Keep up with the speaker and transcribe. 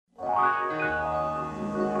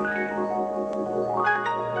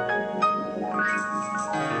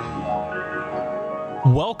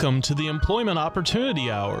Welcome to the Employment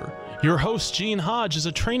Opportunity Hour. Your host, Gene Hodge, is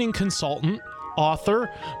a training consultant,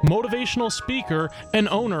 author, motivational speaker, and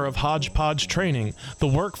owner of Hodge Training, the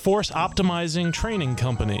workforce optimizing training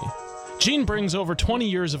company. Gene brings over 20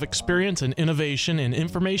 years of experience and innovation in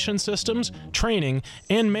information systems, training,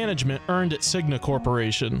 and management earned at Cigna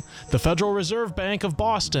Corporation, the Federal Reserve Bank of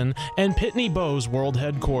Boston, and Pitney Bowes World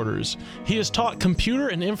Headquarters. He has taught computer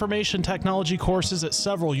and information technology courses at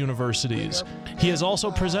several universities. He has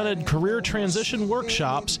also presented career transition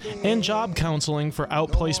workshops and job counseling for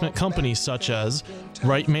outplacement companies such as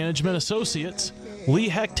Wright Management Associates, Lee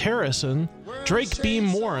Hecht Harrison, Drake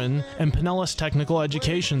Beam Warren, and Pinellas Technical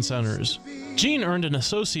Education Centers. Gene earned an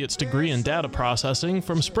associate's degree in data processing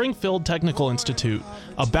from Springfield Technical Institute,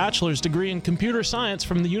 a bachelor's degree in computer science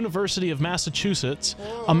from the University of Massachusetts,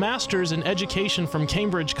 a master's in education from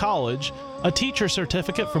Cambridge College, a teacher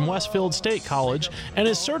certificate from Westfield State College, and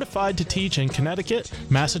is certified to teach in Connecticut,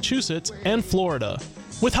 Massachusetts, and Florida.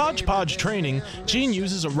 With Hodge Training, Gene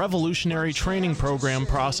uses a revolutionary training program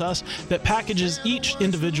process that packages each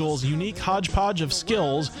individual's unique hodgepodge of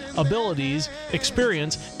skills, abilities,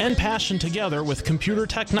 experience, and passion together with computer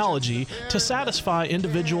technology to satisfy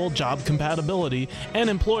individual job compatibility and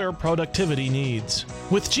employer productivity needs.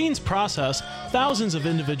 With Gene's process, thousands of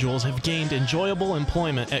individuals have gained enjoyable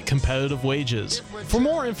employment at competitive wages. For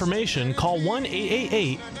more information, call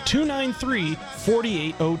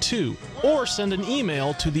 1-888-293-4802 or send an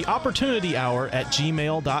email to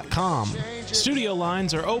theopportunityhour@gmail.com. Studio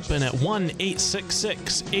lines are open at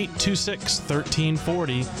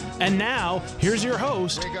 1-866-826-1340. And now, here's your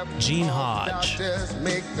host, Gene Hodge. Good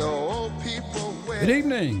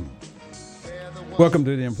evening. Welcome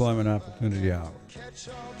to the Employment Opportunity Hour.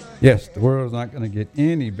 Yes, the world's not going to get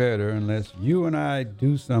any better unless you and I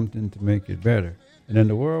do something to make it better. And in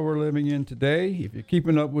the world we're living in today, if you're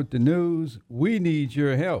keeping up with the news, we need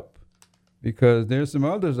your help. Because there's some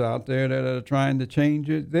others out there that are trying to change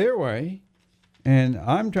it their way. And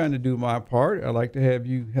I'm trying to do my part. I'd like to have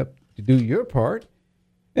you help to do your part.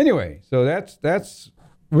 Anyway, so that's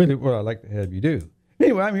really what I'd like to have you do.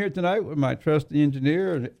 Anyway, I'm here tonight with my trusty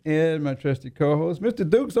engineer and my trusty co-host, Mr.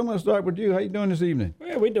 Dukes. I'm going to start with you. How you doing this evening?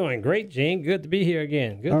 Well, we're doing great, Gene. Good to be here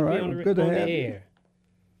again. Good All to right, be on the, good to on have the you. air.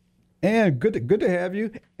 And good to have you.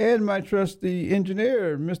 And my trusty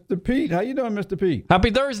engineer, Mr. Pete. How you doing, Mr. Pete? Happy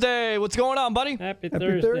Thursday. What's going on, buddy? Happy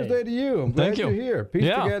Happy Thursday to you. I'm glad Thank you. you're here. Pete's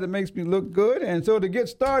the guy that makes me look good. And so to get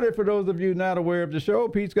started, for those of you not aware of the show,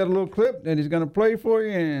 Pete's got a little clip that he's going to play for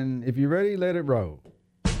you. And if you're ready, let it roll.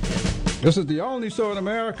 This is the only show in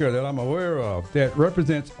America that I'm aware of that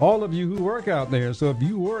represents all of you who work out there. So if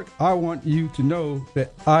you work, I want you to know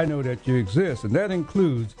that I know that you exist. And that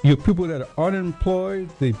includes you people that are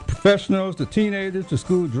unemployed, the professionals, the teenagers, the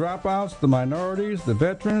school dropouts, the minorities, the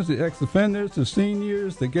veterans, the ex-offenders, the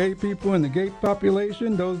seniors, the gay people in the gay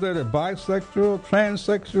population, those that are bisexual,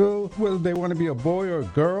 transsexual, whether they want to be a boy or a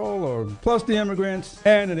girl, or plus the immigrants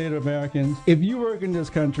and the Native Americans. If you work in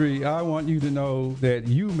this country, I want you to know that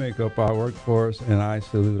you make up our workforce, and I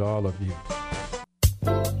salute all of you.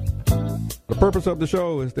 The purpose of the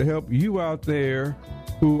show is to help you out there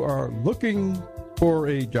who are looking for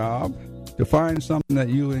a job to find something that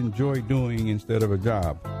you enjoy doing instead of a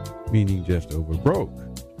job, meaning just over broke.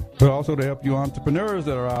 But also to help you entrepreneurs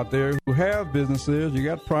that are out there who have businesses, you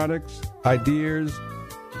got products, ideas.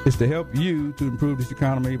 It's to help you to improve this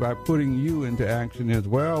economy by putting you into action as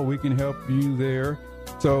well. We can help you there.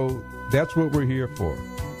 So that's what we're here for.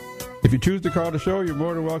 If you choose to call the show, you're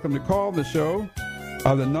more than welcome to call the show.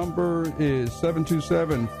 The number is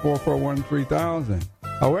 727-441-3000.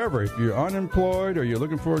 However, if you're unemployed or you're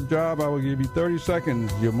looking for a job, I will give you 30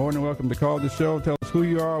 seconds. You're more than welcome to call the show. Tell us who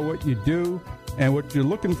you are, what you do, and what you're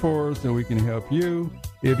looking for so we can help you.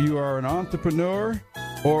 If you are an entrepreneur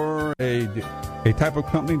or a type of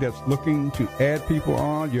company that's looking to add people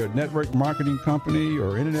on, you're a network marketing company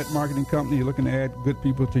or internet marketing company, you're looking to add good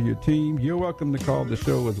people to your team, you're welcome to call the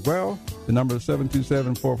show as well. The number is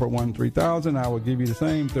 727-441-3000. I will give you the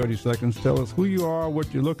same 30 seconds. Tell us who you are,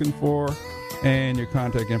 what you're looking for, and your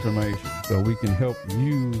contact information so we can help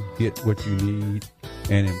you get what you need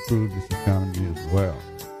and improve this economy as well.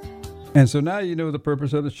 And so now you know the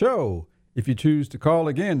purpose of the show. If you choose to call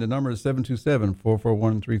again, the number is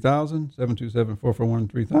 727-441-3000,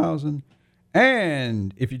 727-441-3000.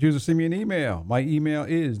 And if you choose to send me an email, my email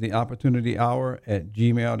is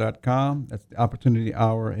theopportunityhour@gmail.com. That's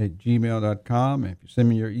theopportunityhour@gmail.com. And if you send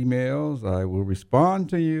me your emails, I will respond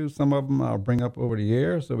to you. Some of them I'll bring up over the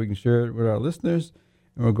air so we can share it with our listeners,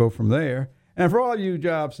 and we'll go from there. And for all you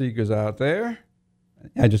job seekers out there,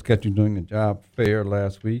 I just got you doing a job fair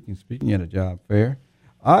last week. And speaking at a job fair,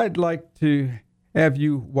 I'd like to have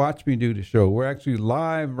you watch me do the show. We're actually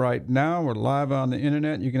live right now. We're live on the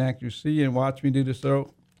internet. You can actually see and watch me do the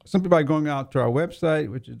show simply by going out to our website,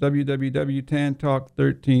 which is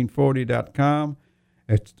www.tantalk1340.com.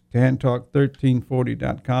 It's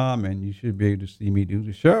tantalk1340.com, and you should be able to see me do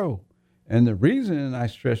the show. And the reason I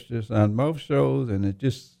stress this on most shows, and it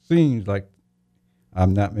just seems like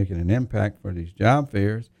I'm not making an impact for these job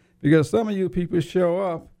fairs, because some of you people show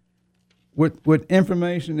up with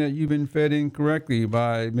information that you've been fed incorrectly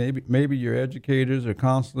by maybe your educators or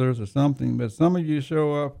counselors or something, but some of you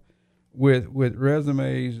show up with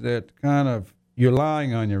resumes that kind of, you're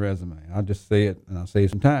lying on your resume. I'll just say it, and I'll save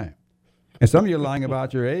some time. And some of you are lying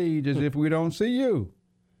about your age as if we don't see you.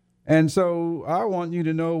 And so I want you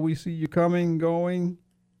to know we see you coming, going.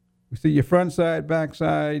 We see your front side, back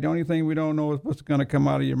side. The only thing we don't know is what's going to come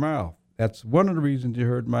out of your mouth. That's one of the reasons you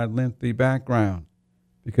heard my lengthy background,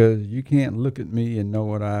 because you can't look at me and know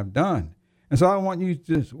what I've done. And so I want you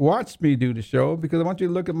to just watch me do the show, because I want you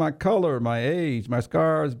to look at my color, my age, my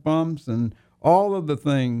scars, bumps, and all of the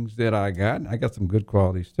things that I got. I got some good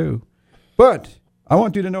qualities too. But I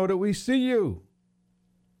want you to know that we see you.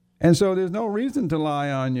 And so there's no reason to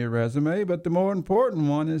lie on your resume, but the more important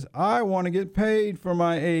one is I want to get paid for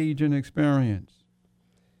my age and experience.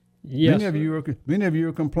 Yes. Many of you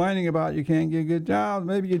are complaining about you can't get good jobs.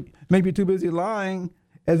 Maybe you're too busy lying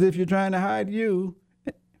as if you're trying to hide you.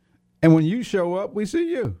 And when you show up, we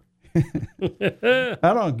see you. I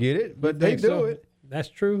don't get it, but they do it. That's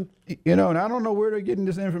true. And I don't know where they're getting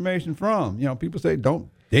this information from. People say don't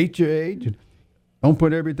date your age. Don't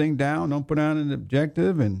put everything down. Don't put down an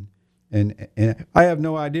objective. And I have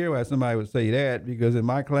no idea why somebody would say that, because in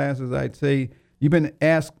my classes I'd say, you've been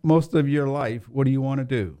asked most of your life, what do you want to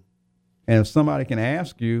do? And if somebody can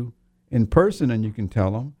ask you in person and you can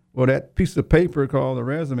tell them, well, that piece of paper called a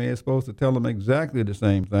resume is supposed to tell them exactly the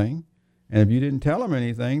same thing. And if you didn't tell them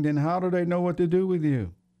anything, then how do they know what to do with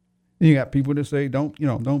you? And you got people that say,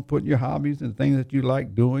 don't put your hobbies and things that you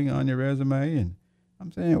like doing on your resume. And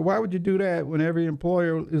I'm saying, why would you do that when every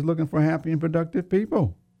employer is looking for happy and productive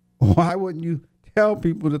people? Why wouldn't you tell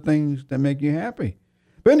people the things that make you happy?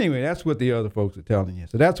 But anyway, that's what the other folks are telling you.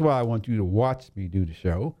 So that's why I want you to watch me do the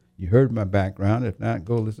show. You heard my background. If not,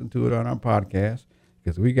 go listen to it on our podcast,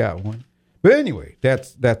 because we got one. But anyway,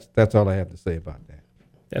 that's all I have to say about that.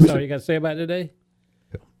 That's all you got to say about it today?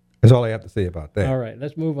 That's all I have to say about that. All right,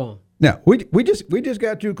 let's move on. Now, we just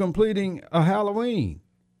got you completing a Halloween.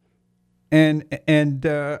 And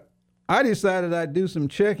I decided I'd do some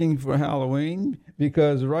checking for Halloween,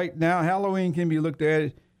 because right now Halloween can be looked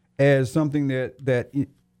at as something that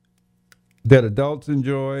adults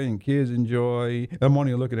enjoy and kids enjoy. I'm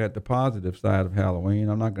only looking at the positive side of Halloween.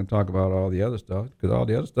 I'm not going to talk about all the other stuff, because all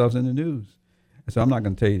the other stuff's in the news. So I'm not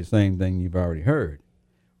going to tell you the same thing you've already heard.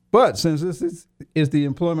 But since this is the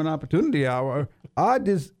Employment Opportunity Hour, I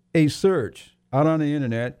did a search out on the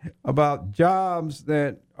internet about jobs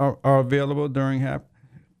that are available during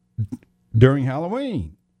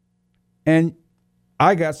Halloween. And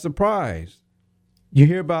I got surprised. You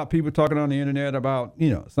hear about people talking on the internet about,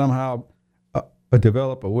 somehow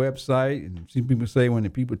develop a website, and see people say when the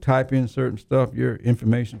people type in certain stuff, your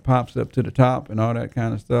information pops up to the top and all that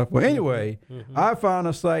kind of stuff. Well, anyway, I found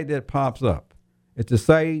a site that pops up. It's a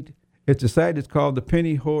site that's called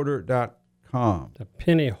thepennyhoarder.com. The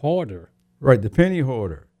Penny Hoarder. Right, the Penny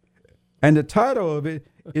Hoarder. And the title of it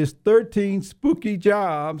is 13 Spooky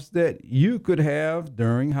Jobs That You Could Have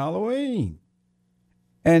During Halloween.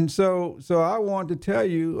 And so I want to tell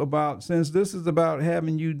you about, since this is about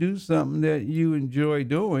having you do something that you enjoy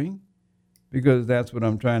doing, because that's what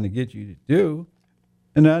I'm trying to get you to do,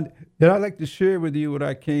 and I'd like to share with you what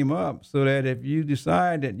I came up, so that if you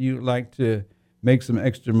decide that you'd like to make some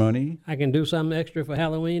extra money. I can do something extra for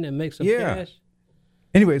Halloween and make some cash?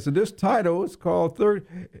 Anyway, so this title is called,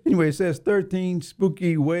 it says 13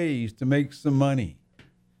 Spooky Ways to Make Some Money.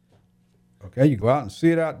 Okay, you go out and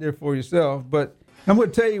see it out there for yourself, but I'm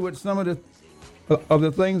going to tell you what some of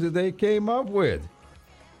the things that they came up with.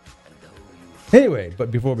 Anyway,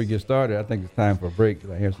 but before we get started, I think it's time for a break,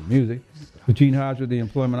 because I hear some music. With Gene Hodge with the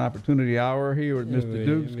Employment Opportunity Hour here with Mr.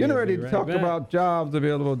 Dukes. Getting ready to talk about jobs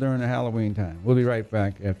available during the Halloween time. We'll be right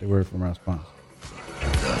back after word from our sponsor.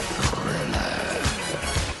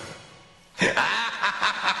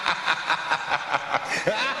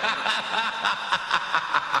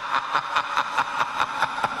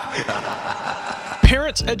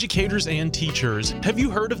 Parents, educators, and teachers, have you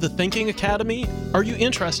heard of the Thinking Academy? Are you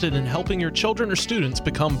interested in helping your children or students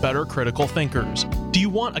become better critical thinkers? Do you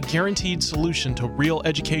want a guaranteed solution to real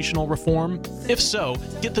educational reform? If so,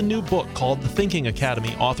 get the new book called The Thinking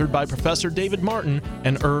Academy, authored by Professor David Martin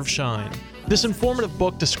and Irv Schein. This informative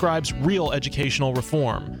book describes real educational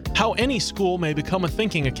reform, how any school may become a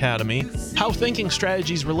thinking academy, how thinking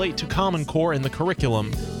strategies relate to Common Core in the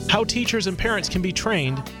curriculum, how teachers and parents can be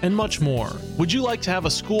trained, and much more. Would you like to have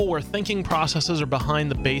a school where thinking processes are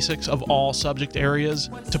behind the basics of all subject areas?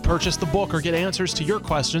 To purchase the book or get answers to your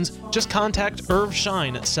questions, just contact Irv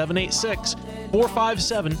Schein at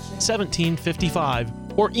 786-457-1755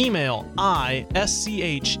 or email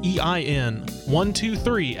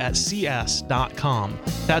ISCHEIN123@cs.com.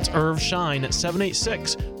 That's Irv Schein at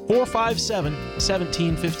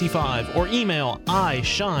 786-457-1755 or email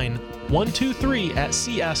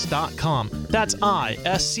ISHEIN123@cs.com. That's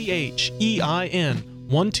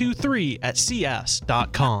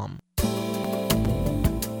ISCHEIN123@cs.com.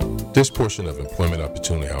 This portion of Employment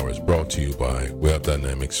Opportunity Hour is brought to you by Web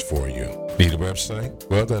Dynamics for You. Need a website?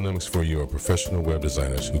 Web Dynamics for You are professional web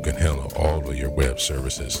designers who can handle all of your web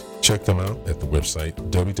services. Check them out at the website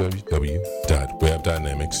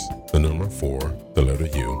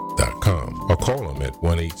www.webdynamics4u.com or call them at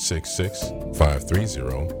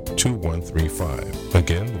 1-866-530-2135.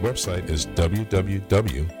 Again, the website is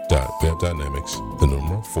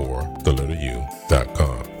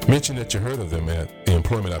www.webdynamics4u.com. Mention that you heard of them at the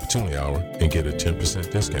Employment Opportunity Hour and get a 10%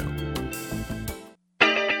 discount.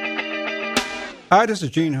 Hi, this is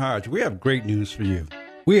Gene Hodge. We have great news for you.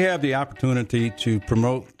 We have the opportunity to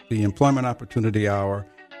promote the Employment Opportunity Hour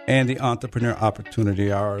and the Entrepreneur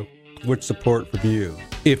Opportunity Hour with support from you.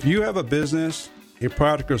 If you have a business, a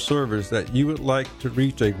product or service that you would like to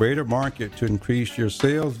reach a greater market to increase your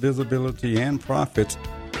sales, visibility, and profits,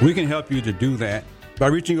 we can help you to do that by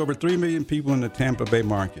reaching over 3 million people in the Tampa Bay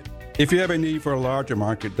market. If you have a need for a larger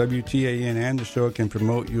market, WTAN and the show can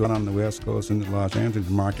promote you on the West Coast and the Los Angeles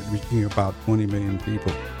market, reaching about 20 million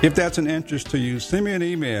people. If that's an interest to you, send me an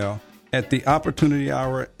email at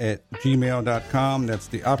theopportunityhour@gmail.com. That's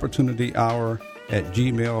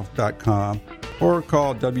theopportunityhour@gmail.com. Or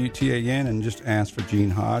call WTAN and just ask for Gene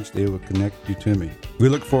Hodge. They will connect you to me. We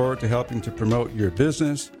look forward to helping to promote your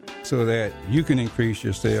business so that you can increase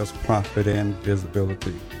your sales, profit, and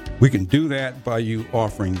visibility. We can do that by you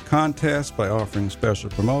offering contests, by offering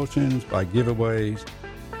special promotions, by giveaways.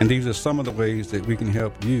 And these are some of the ways that we can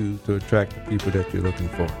help you to attract the people that you're looking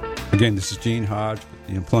for. Again, this is Gene Hodge with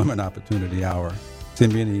the Employment Opportunity Hour.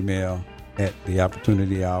 Send me an email at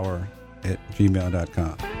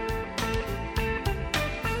theopportunityhour@gmail.com.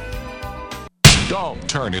 Don't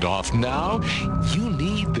turn it off now. You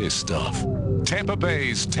need this stuff. Tampa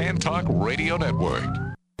Bay's Tan Talk Radio Network.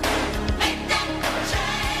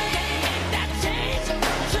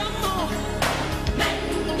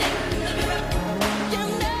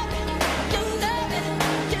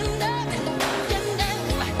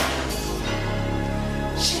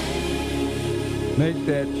 Make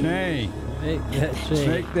that change. Make that change.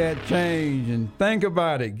 Make that change and think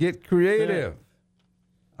about it. Get creative.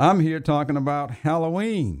 I'm here talking about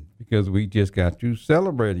Halloween because we just got through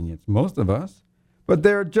celebrating it, most of us. But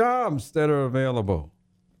there are jobs that are available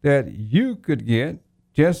that you could get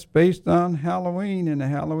just based on Halloween and the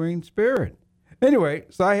Halloween spirit. Anyway,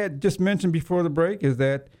 so I had just mentioned before the break is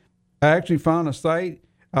that I actually found a site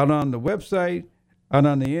out on the website, out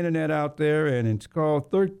on the internet out there, and it's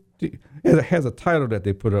called it has a title that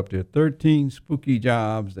they put up there, 13 spooky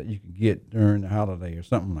jobs that you can get during the holiday or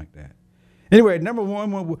something like that. Anyway, number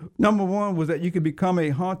one was that you could become a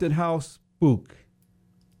haunted house spook.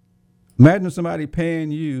 Imagine somebody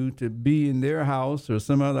paying you to be in their house or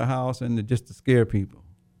some other house and just to scare people.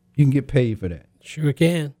 You can get paid for that. Sure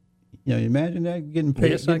can. You know, imagine that getting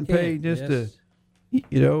paid, Yes, paid just to,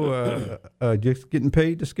 just getting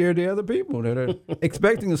paid to scare the other people that are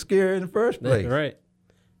expecting a scare in the first place. That's right.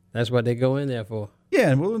 That's what they go in there for. Yeah,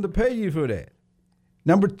 and willing to pay you for that.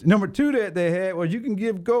 Number two that they had was you can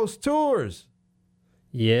give ghost tours.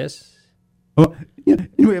 Yes. Well,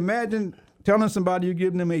 anyway, imagine telling somebody you're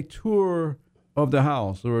giving them a tour of the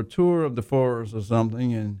house or a tour of the forest or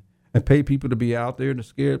something, and pay people to be out there to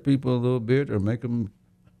scare people a little bit or make them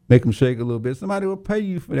shake a little bit. Somebody will pay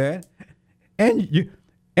you for that, and you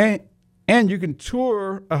can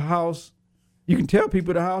tour a house. You can tell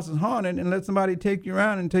people the house is haunted and let somebody take you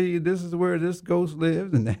around and tell you this is where this ghost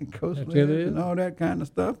lives and that ghost lives and all that kind of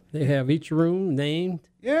stuff. They have each room named.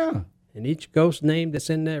 Yeah. And each ghost name that's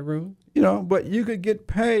in that room. You know, but you could get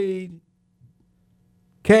paid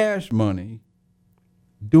cash money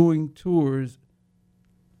doing tours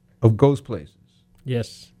of ghost places.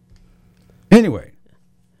 Yes. Anyway.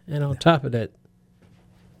 And on top of that.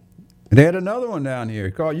 They had another one down here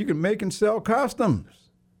called you can make and sell costumes.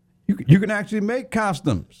 You can actually make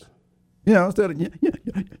costumes. You know, instead of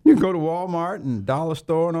you go to Walmart and Dollar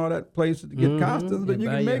Store and all that places to get costumes, but And you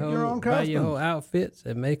buy can make whole, your own buy your whole costumes outfits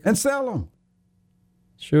and make and sell them.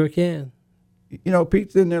 Sure can. You know,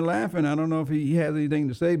 Pete's in there laughing. I don't know if he has anything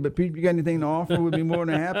to say, but Pete, if you got anything to offer, we'd be more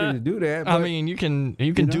than happy to do that. I But, mean, you can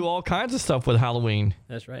do all kinds of stuff with Halloween.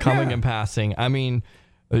 That's right. Coming Yeah. and passing. I mean,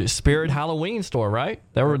 Spirit Halloween store, right?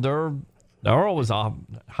 They're always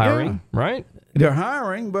hiring, right? they're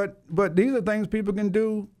hiring, but these are things people can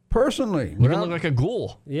do personally. You can look like a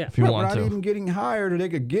ghoul, Yeah. if you want without to. even getting hired, or they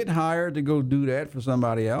could get hired to go do that for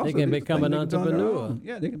somebody else. They So can these are become things an they can do on their entrepreneur. own.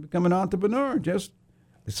 Yeah, they can become an entrepreneur just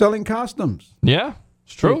selling costumes. Yeah,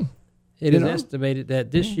 it's true. It You is know? estimated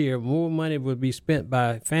that this year more money would be spent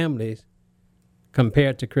by families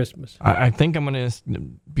compared to Christmas. I think I'm going to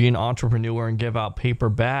be an entrepreneur and give out paper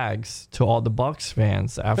bags to all the Bucks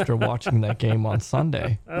fans after watching that game on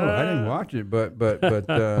Sunday. Oh, I didn't watch it, but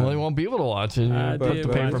Well, they won't be able to watch it. You I put did the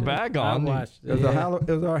paper watch it. bag I on. watched it was, it, yeah.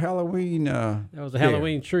 it was our Halloween. That was a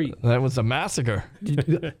Halloween treat. That was a massacre. Did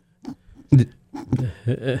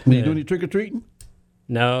you do any trick or treating?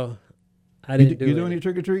 No, I You didn't do do it. any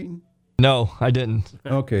trick or treating? No, I didn't.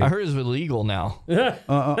 Okay. I heard it's illegal now. At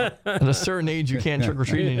a certain age, you can't trick or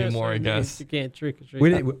treat anymore, I guess. You can't trick or treat.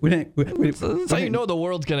 We didn't. That's how you know the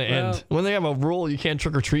world's going to end. When they have a rule, you can't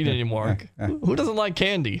trick or treat anymore. Who doesn't like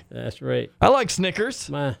candy? That's right. I like Snickers.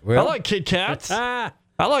 My I like Kit Kats.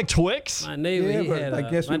 I like Twix. my neighbor, Yeah, he but had I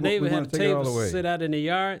guess my we neighbor wanna had a take it all table the way. sit out in the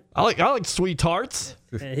yard, I like Sweet Tarts.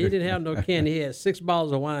 and he didn't have no candy. He had 6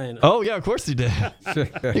 bottles of wine. Oh yeah, of course he did.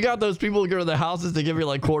 You got those people who go to the houses to give you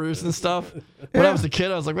like quarters and stuff. When I was a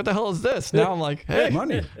kid, I was like, "What the hell is this?" Now I'm like, "Hey,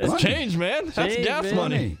 money. it's Money. change, man. That's Change, gas man.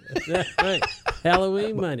 money. That's right.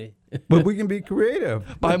 Halloween money. But we can be creative.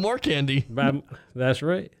 Buy more candy." That's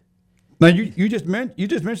right. Now you just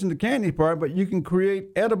mentioned the candy part, but you can create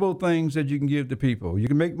edible things that you can give to people. You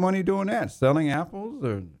can make money doing that, selling apples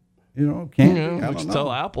or candy. I You don't know.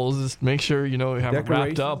 sell apples. Just make sure you have it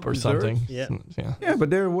wrapped up or Decorations, something. desserts. Yeah. Yeah,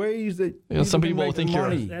 but there are ways that some can people make think you're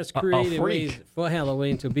money. That's a creative freak. ways for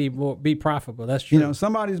Halloween to be profitable. That's true.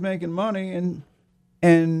 Somebody's making money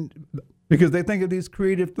and because they think of these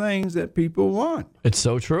creative things that people want. It's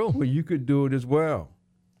so true. Well, you could do it as well.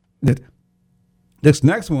 This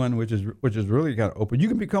next one, which is really kind of open, you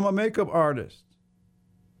can become a makeup artist.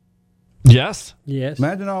 Yes. Yes.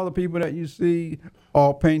 Imagine all the people that you see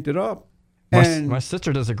all painted up. My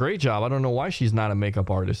sister does a great job. I don't know why she's not a makeup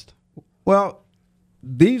artist. Well,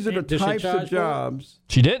 these are the Does she types charge of for it? jobs.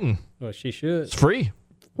 She didn't. Well, she should. It's free.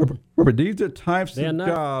 Robert, these are types They're of not-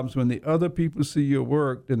 jobs when the other people see your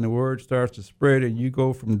work, then the word starts to spread, and you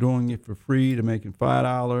go from doing it for free to making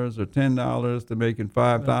 $5 or $10 to making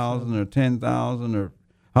 $5,000 or $10,000 or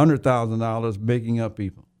 $100,000, making up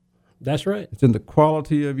people. That's right. It's in the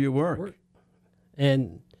quality of your work.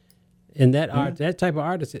 And that art, that type of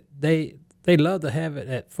artist, they love to have it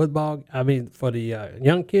at football. I mean, for the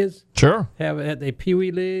young kids, Sure. have it at their Pee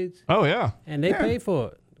Wee leagues, Oh yeah. and they Yeah. pay for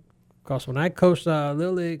it. Because when I coached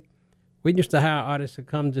Little League, we used to hire artists to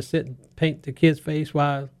come to sit and paint the kids' face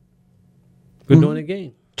while we're doing the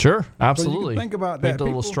game. Sure. Absolutely. think about Paint that, the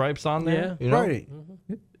little people- stripes on there. Yeah. You know? Right.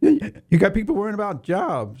 You got people worrying about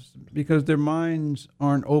jobs because their minds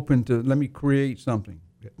aren't open to, let me create something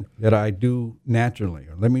that I do naturally,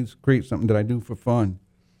 or let me create something that I do for fun.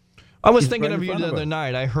 I was He's thinking right of in you front the of other us.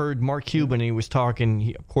 night. I heard Mark Cuban. He was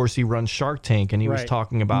talking. Of course, he runs Shark Tank, and he was Right.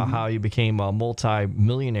 talking about how he became a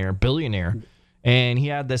multi-millionaire, billionaire, and he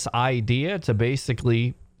had this idea to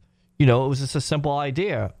basically, it was just a simple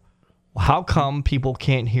idea. How come people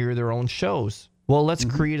can't hear their own shows? Well, let's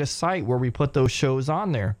create a site where we put those shows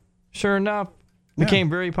on there. Sure enough, became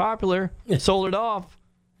very popular, sold it off,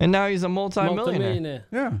 and now he's a multi-millionaire. Multi-millionaire.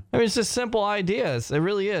 Yeah. I mean, it's just simple ideas. It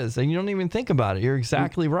really is, and you don't even think about it. You're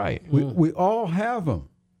exactly right. We all have them.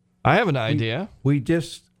 I have an idea. We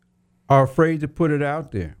just are afraid to put it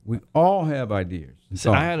out there. We all have ideas.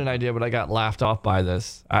 So I had an idea, but I got laughed off by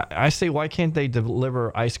this. I say, why can't they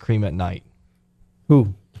deliver ice cream at night?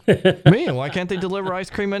 Who? Me, why can't they deliver ice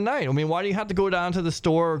cream at night? I mean, why do you have to go down to the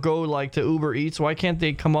store or go like to Uber Eats? Why can't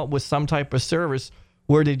they come up with some type of service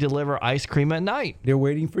where they deliver ice cream at night? They're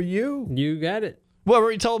waiting for you. You got it. Well,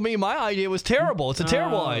 he told me my idea was terrible. It's a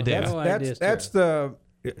terrible idea. that's- ideas,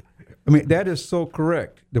 That is so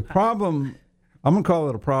correct. The problem, I'm going to call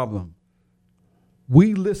it a problem.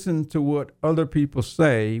 We listen to what other people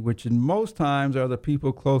say, which in most times are the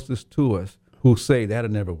people closest to us who say that'll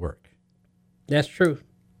never work. That's true.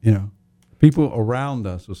 People around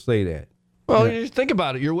us will say that. Well, you think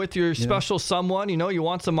about it. You're with your special someone. You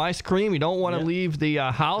want some ice cream. You don't want to leave the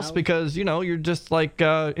house because, you're just like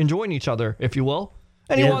enjoying each other, if you will.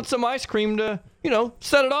 and he wants some ice cream to,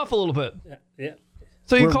 set it off a little bit. Yeah.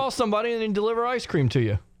 So you call somebody and they deliver ice cream to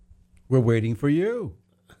you. We're waiting for you.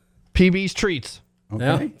 PB's Treats. Okay.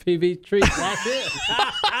 Now, PB Treats, that's it.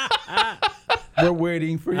 We're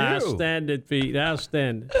waiting for you. Outstanding, Pete.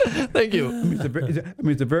 Outstanding. Thank you.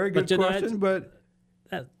 It's a very good But, question, but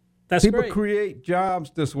That's people great. create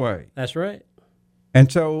jobs this way. That's right. And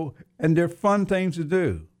they're fun things to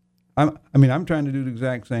do. I'm trying to do the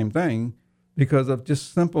exact same thing because of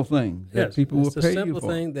just simple things that people will pay you for. It's a simple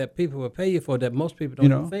thing that people will pay you for that most people don't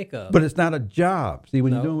even think of. But it's not a job. See,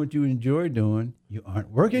 when you're doing what you enjoy doing, you aren't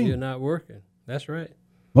working. You're not working. That's right.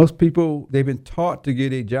 Most people, they've been taught to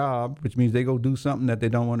get a job, which means they go do something that they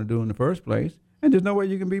don't want to do in the first place. And there's no way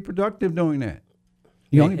you can be productive doing that.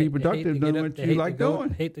 You only be productive doing what you like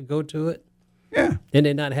doing. Hate to go to it. Yeah. Then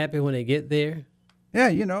they're not happy when they get there.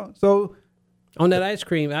 Yeah, so. On that ice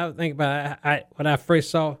cream, I would think about when I first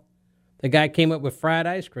saw the guy came up with fried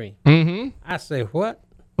ice cream. Mm-hmm. I say, what?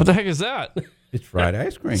 What the heck is that? It's fried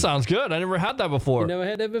ice cream. Sounds good. I never had that before. You never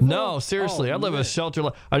had that before? No, seriously. Oh, I live man. a shelter.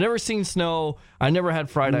 I've never seen snow. I never had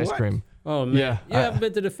fried ice What? cream. Oh, man. Yeah, You haven't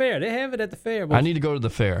been to the fair. They have it at the fair. I need to go to the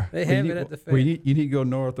fair. They have it at the fair. You need to go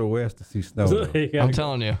north or west to see snow. though. I'm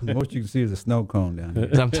telling you. The most you can see is a snow cone down here.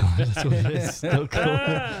 I'm telling you, that's what it is. So cold.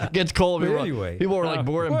 It gets cold. But People, anyway. people are like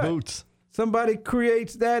wearing What? boots. Somebody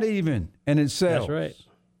creates that even, and it sells. That's right.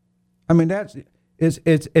 I mean,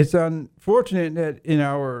 it's unfortunate that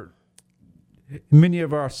in many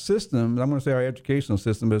of our systems, I'm going to say our educational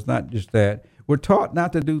system, but it's not just that, we're taught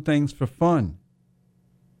not to do things for fun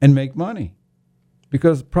and make money,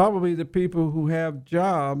 because probably the people who have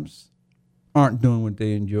jobs aren't doing what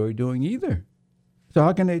they enjoy doing either. So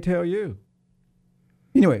how can they tell you?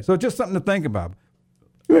 Anyway, so just something to think about.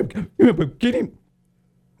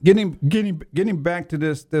 Getting back to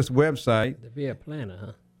this website. To be a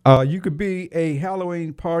planner, huh? You could be a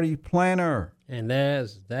Halloween party planner. And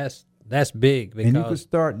that's big And you could because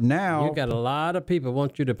start now. you got a lot of people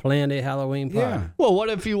want you to plan their Halloween party. Yeah. Well, what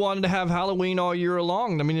if you wanted to have Halloween all year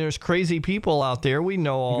long? I mean, there's crazy people out there. We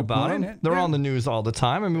know all could about plan them. it, They're yeah. on the news all the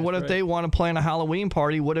time. I mean, what if they want to plan a Halloween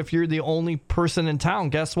party? What if you're the only person in town?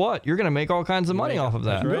 Guess what? You're going to make all kinds of money off of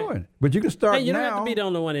that. do it. But you can start Hey, you don't now. have to be the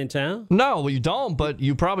only one in town. No, well, you don't, but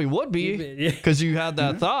you probably would be Yeah. because you had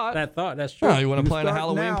that thought. That's true. Oh, you want You to can plan a start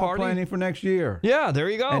Halloween now party? planning for next year. Yeah, there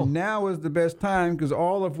you go. And now is the best time because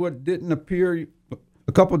all of what didn't appear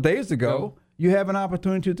a couple of days ago, you have an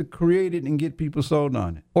opportunity to create it and get people sold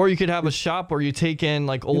on it. Or you could have a shop where you take in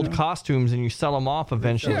like old costumes and you sell them off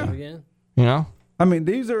eventually. Yeah. Again. You know? I mean,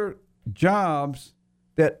 these are jobs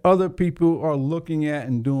that other people are looking at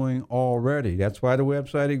and doing already. That's why the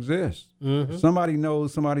website exists. Mm-hmm. Somebody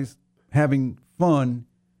knows somebody's having fun,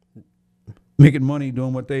 making money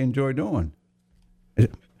doing what they enjoy doing.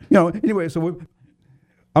 Anyway, so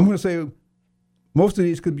I'm going to say most of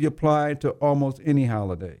these could be applied to almost any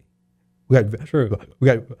holiday. We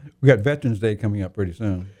got Veterans Day coming up pretty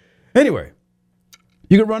soon. Anyway,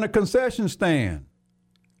 you could run a concession stand.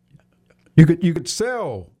 You could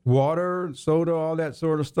sell water, soda, all that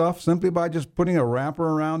sort of stuff simply by just putting a wrapper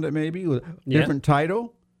around it, maybe with a different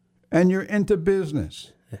title, and you're into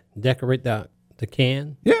business. Decorate the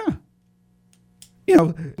can. Yeah.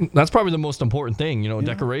 That's probably the most important thing,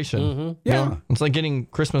 decoration. Mm-hmm. Yeah. You know? It's like getting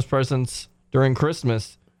Christmas presents during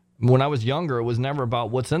Christmas. When I was younger, it was never about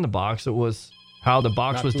what's in the box. It was how the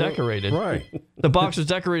box was decorated. Right. The box was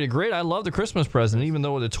decorated great. I love the Christmas present, even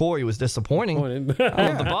though the toy was disappointing. I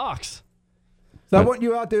love the box. So I want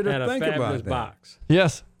you out there to And a think fabulous about that. box.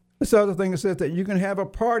 Yes. This other thing that says that you can have a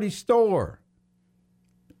party store.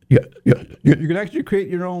 You can actually create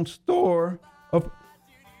your own store of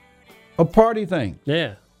party things.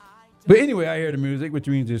 Yeah. But anyway, I hear the music, which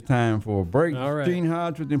means it's time for a break. All right. Gene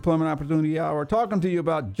Hodge with the Employment Opportunity Hour, talking to you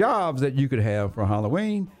about jobs that you could have for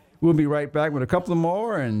Halloween. We'll be right back with a couple of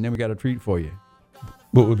more, and then we got a treat for you.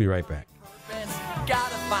 But we'll be right back.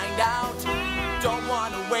 Gotta find out, don't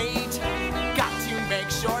wanna wait. Got to make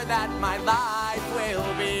sure that my life will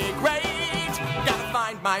be great. Gotta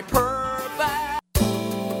find my purpose.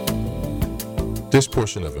 This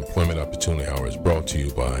portion of Employment Opportunity Hour is brought to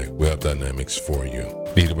you by Web Dynamics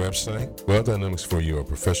 4U. Need a website? Web Dynamics 4U are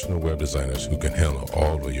professional web designers who can handle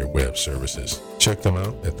all of your web services. Check them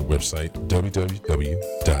out at the website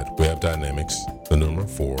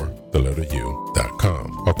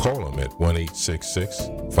www.webdynamics4u.com or call them at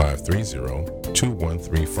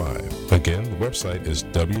 1-866-530-2135. Again, the website is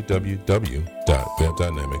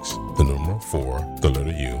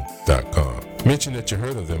www.webdynamics4u.com. Mention that you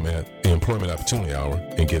heard of them at the Employment Opportunity Hour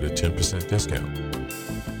and get a 10% discount.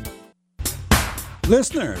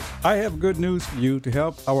 Listeners, I have good news for you to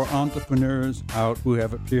help our entrepreneurs out who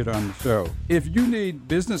have appeared on the show. If you need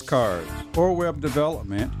business cards or web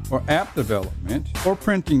development or app development or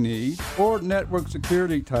printing needs or network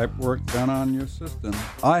security type work done on your system,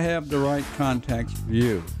 I have the right contacts for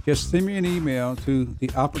you. Just send me an email to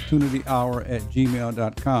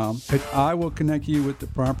theopportunityhour@gmail.com and I will connect you with the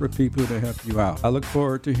proper people to help you out. I look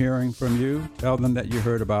forward to hearing from you. Tell them that you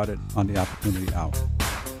heard about it on the Opportunity Hour.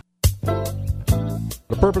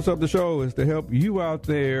 The purpose of the show is to help you out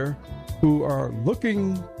there who are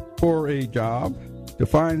looking for a job to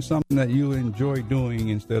find something that you enjoy doing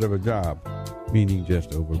instead of a job, meaning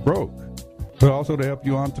just over broke. But also to help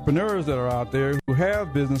you entrepreneurs that are out there who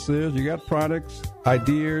have businesses, you got products,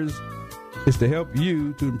 ideas. It's to help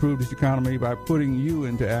you to improve this economy by putting you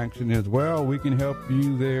into action as well. We can help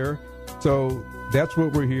you there. So that's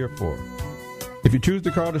what we're here for. If you choose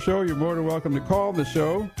to call the show, you're more than welcome to call the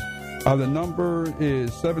show. The number is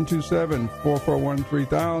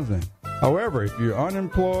 727-441-3000. However, if you're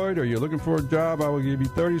unemployed or you're looking for a job, I will give you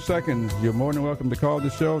 30 seconds. You're more than welcome to call the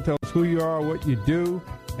show. Tell us who you are, what you do,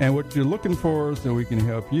 and what you're looking for so we can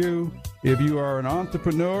help you. If you are an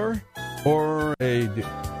entrepreneur or a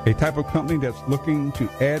type of company that's looking to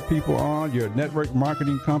add people on, you're a network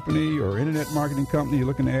marketing company or internet marketing company, you're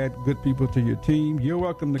looking to add good people to your team, you're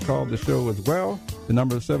welcome to call the show as well. The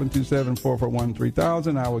number is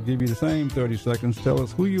 727-441-3000. I will give you the same 30 seconds. Tell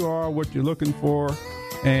us who you are, what you're looking for,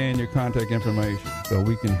 and your contact information so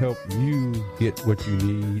we can help you get what you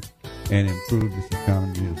need and improve this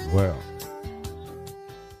economy as well.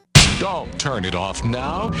 Don't turn it off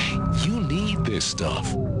now. You need this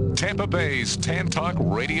stuff. Tampa Bay's Tan Talk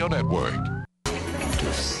Radio Network.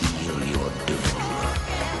 To seal your doom.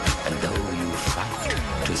 And though you fight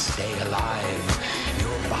to stay alive,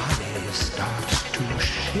 your body starts to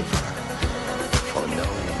shiver. For no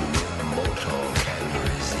mere mortal can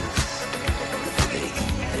resist the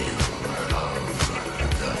evil of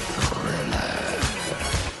the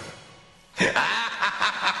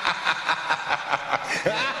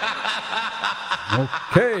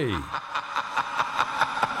Okay.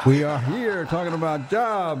 We are here talking about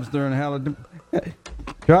jobs during Halloween.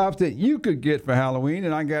 Jobs that you could get for Halloween.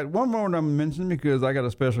 And I got one more I'm going to mention because I got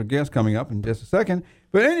a special guest coming up in just a second.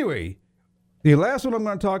 But anyway, the last one I'm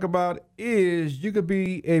going to talk about is you could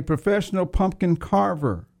be a professional pumpkin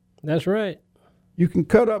carver. That's right. You can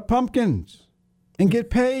cut up pumpkins and get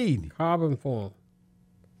paid. Carving for them.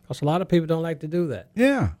 Because a lot of people don't like to do that.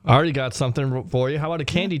 Yeah. I already got something for you. How about a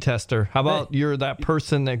candy tester? How about you're that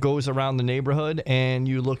person that goes around the neighborhood and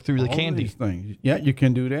you look through the All candy? these things. Yeah, you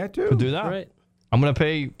can do that too. Could do that. That's right. I'm going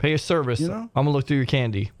to pay a service. You know? I'm going to look through your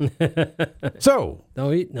candy. So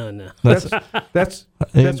Don't eat none now. that's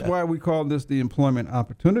why we call this the Employment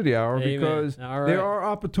Opportunity Hour. Amen. Because All right. there are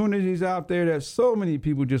opportunities out there that so many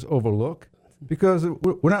people just overlook because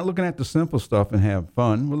we're not looking at the simple stuff and have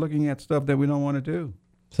fun. We're looking at stuff that we don't want to do.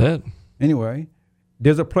 That's it. Anyway,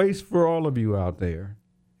 there's a place for all of you out there,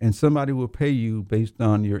 and somebody will pay you based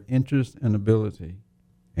on your interest and ability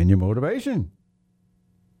and your motivation.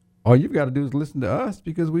 All you've got to do is listen to us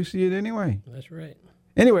because we see it anyway. That's right.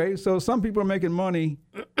 Anyway, so some people are making money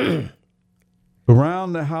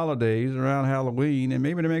around the holidays, around Halloween, and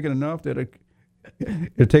maybe they're making enough that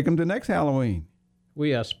it'll take them to next Halloween.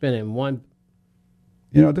 We are spending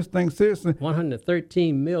This thing seriously,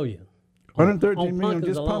 113 million. 113 million pumpkins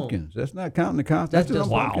just alone. pumpkins. That's not counting the cost. That's just just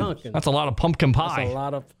on one pumpkins. pumpkin. That's a lot of pumpkin pie. That's a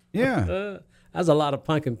lot of. Yeah. That's a lot of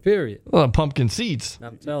pumpkin. Period. A lot of pumpkin seeds.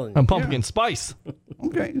 I'm telling you. And pumpkin spice.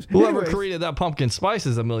 Okay. Whoever Anyways, created that pumpkin spice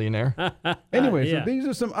is a millionaire. Anyway, Yeah. so these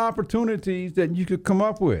are some opportunities that you could come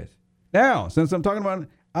up with. Now, since I'm talking about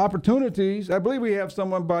opportunities, I believe we have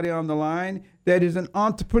somebody on the line that is an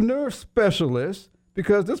entrepreneur specialist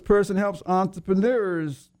because this person helps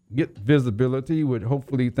entrepreneurs get visibility with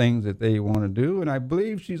hopefully things that they want to do. And I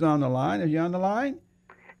believe she's on the line. Are you on the line?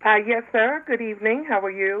 Yes, sir. Good evening. How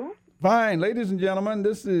are you? Fine. Ladies and gentlemen,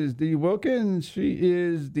 this is Dee Wilkins. She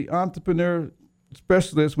is the entrepreneur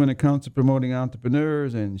specialist when it comes to promoting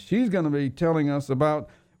entrepreneurs, and she's going to be telling us about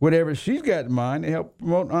whatever she's got in mind to help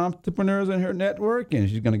promote entrepreneurs in her network, and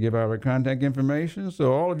she's going to give out her contact information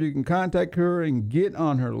so all of you can contact her and get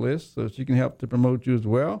on her list so she can help to promote you as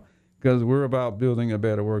well, because we're about building a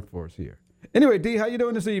better workforce here. Anyway, Dee, how you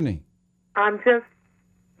doing this evening? I'm just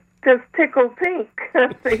tickled pink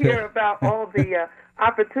to hear about all the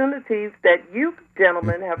opportunities that you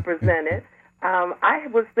gentlemen have presented. I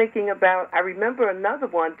was thinking about, I remember another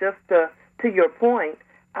one just to your point,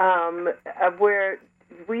 of where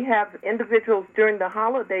we have individuals during the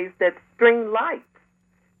holidays that string lights.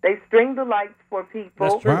 They string the lights for people.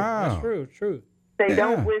 That's true. Wow. That's true. True. They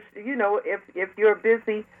don't wish, if you're a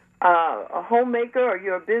busy a homemaker or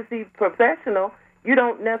you're a busy professional, you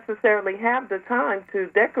don't necessarily have the time to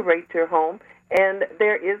decorate your home. And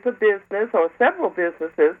there is a business or several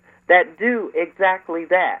businesses that do exactly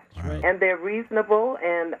that. Right. And they're reasonable,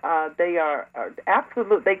 and they are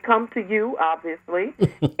absolute. They come to you, obviously,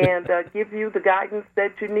 and give you the guidance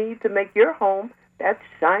that you need to make your home that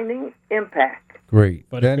shining impact. Great.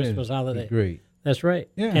 For the Christmas holiday. Great. That's right.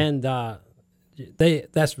 Yeah. And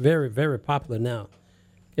that's very, very popular now.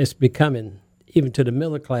 It's becoming even to the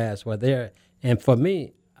middle class where they're, and for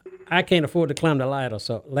me, I can't afford to climb the ladder,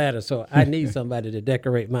 so I need somebody to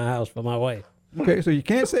decorate my house for my wife. Okay, so you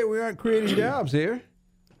can't say we aren't creating jobs here.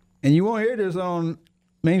 And you won't hear this on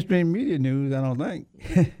mainstream media news, I don't think.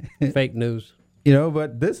 Fake news.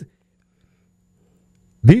 But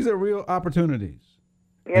these are real opportunities.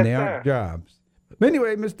 Yes, and they sir. aren't jobs. But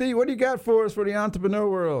anyway, Ms. D, what do you got for us for the entrepreneur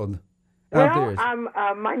world out there?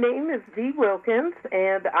 My name is Dee Wilkins,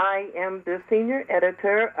 and I am the senior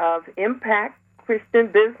editor of Impact Christian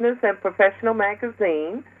Business and Professional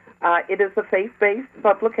Magazine. It is a faith-based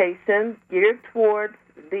publication geared towards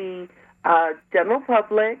the general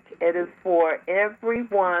public. It is for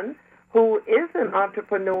everyone who is an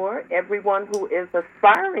entrepreneur, everyone who is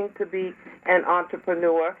aspiring to be an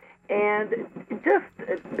entrepreneur, and just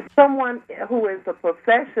someone who is a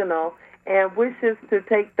professional and wishes to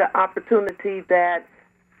take the opportunity that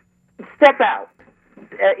step out.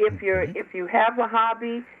 If you have a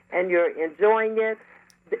hobby and you're enjoying it,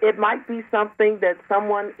 it might be something that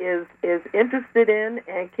someone is interested in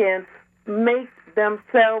and can make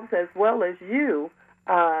themselves as well as you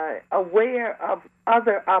aware of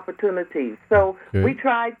other opportunities. So we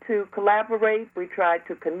try to collaborate. We try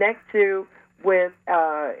to connect you with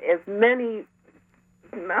as many,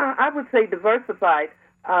 I would say, diversified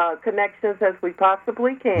connections as we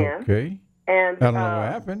possibly can. Okay. And I don't know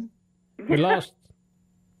what happened. We lost.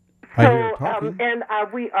 So,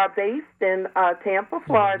 we are based in Tampa,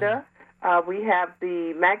 Florida. We have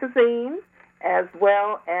the magazine as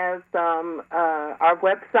well as our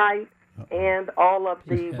website and all of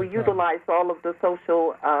we utilize all of the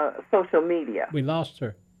social media. We lost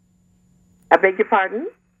her. I beg your pardon?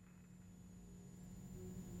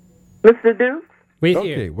 Mr. Dukes?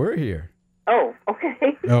 We're here. Oh,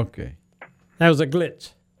 okay. Okay. That was a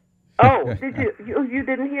glitch. Oh, did you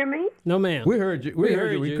didn't hear me? No, ma'am. We heard you. We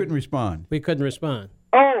heard you. We couldn't respond. We couldn't respond.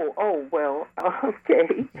 Oh, well,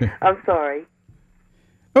 okay. I'm sorry.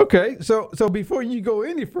 Okay, so before you go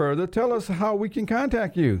any further, tell us how we can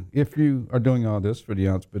contact you if you are doing all this for the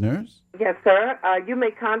entrepreneurs. Yes, sir. You may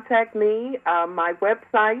contact me. My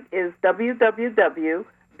website is www.imm,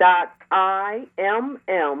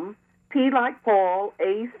 P like Paul,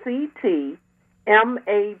 ACT,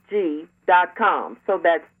 MAG.com. So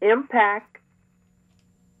that's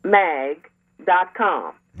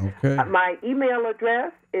impactmag.com. Okay. My email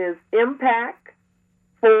address is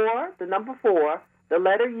impact4, the number 4, the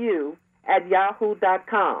letter U,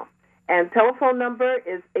 @yahoo.com. And telephone number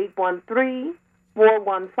is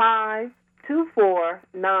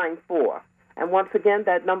 813-415-2494. And once again,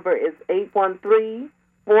 that number is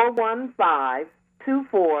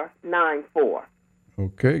 813-415-2494.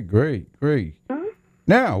 Okay, great. Mm-hmm.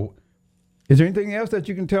 Now, is there anything else that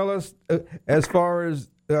you can tell us as far as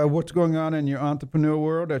what's going on in your entrepreneur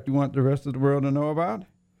world that you want the rest of the world to know about?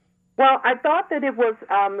 Well, I thought that it was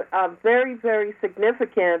very, very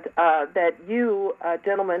significant that you,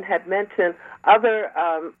 gentlemen, had mentioned other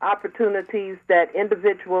opportunities that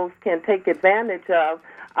individuals can take advantage of.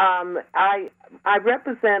 I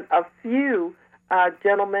represent a few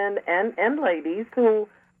gentlemen and ladies who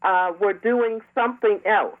were doing something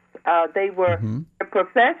else. They were their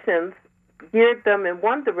professions geared them in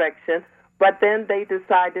one direction, but then they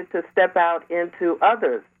decided to step out into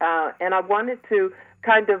others. And I wanted to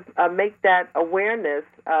kind of make that awareness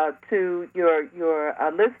to your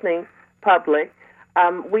listening public.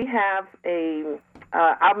 We have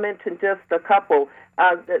I'll mention just a couple.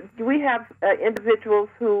 We have individuals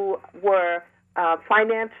who were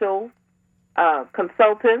financial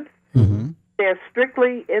consultants. Mm-hmm. They're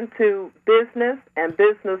strictly into business and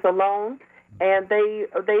business alone, and they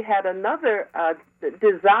had another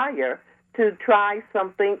desire to try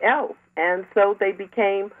something else, and so they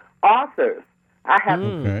became authors. I have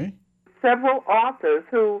several authors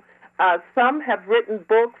who some have written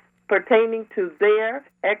books pertaining to their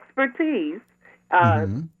expertise.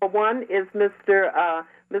 One is Mr.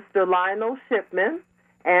 Lionel Shipman,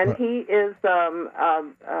 and he is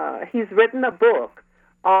he's written a book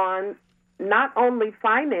on not only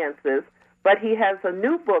finances, but he has a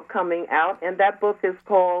new book coming out, and that book is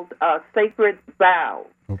called Sacred Vows.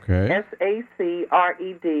 Okay.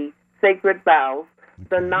 SACRED, Sacred Vows,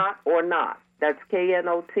 The Knot or Not. That's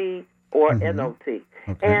KNOT or NOT. Okay.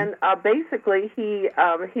 And basically,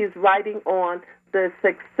 he's writing on the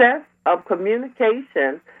success of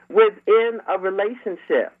communication within a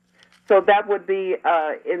relationship. So that would be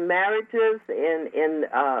in marriages, in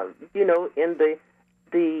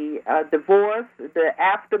the divorce, the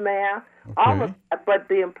aftermath, all of that, but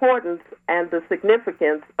the importance and the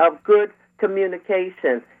significance of good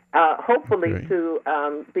communication. Hopefully,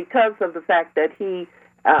 because of the fact that he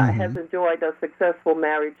has enjoyed a successful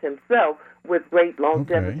marriage himself with great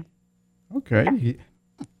longevity. Okay.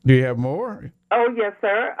 Do you have more? Oh, yes,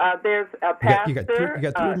 sir. There's a pastor. You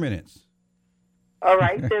got 3 minutes. All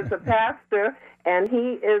right. There's a pastor, and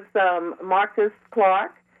he is Marcus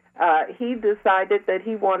Clark. He decided that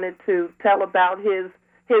he wanted to tell about his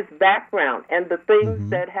background and the things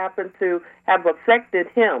that happened to have affected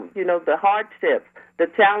him, the hardships, the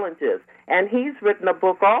challenges. And he's written a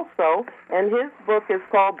book also, and his book is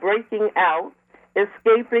called Breaking Out,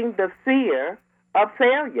 Escaping the Fear of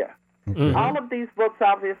Failure. All of these books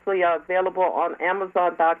obviously are available on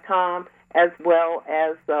Amazon.com as well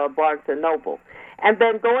as Barnes & Noble. And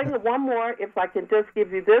then going one more, if I can just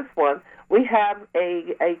give you this one, we have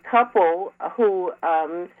a couple who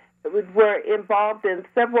were involved in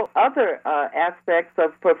several other aspects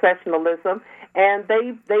of professionalism, and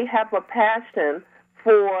they have a passion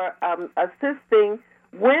for assisting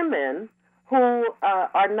women who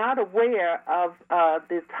are not aware of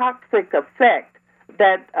the toxic effect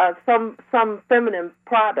that some feminine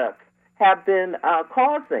products have been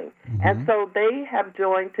causing. And so they have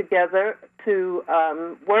joined together to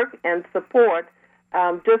work and support,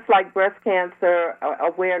 just like breast cancer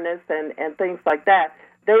awareness and things like that.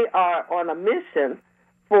 They are on a mission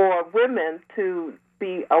for women to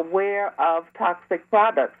be aware of toxic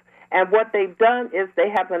products. And what they've done is they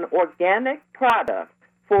have an organic product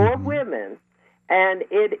for women, and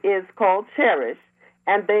it is called Cherish.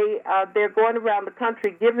 And they're going around the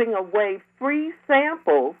country giving away free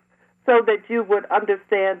samples so that you would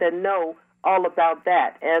understand and know all about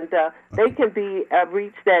that. And they can be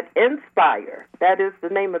reached at Inspire. That is the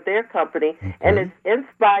name of their company, and it's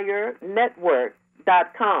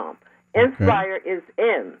InspireNetwork.com. Inspire is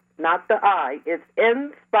N, not the I. It's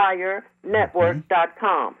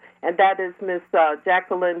InspireNetwork.com. And that is Miss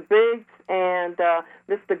Jacqueline Biggs and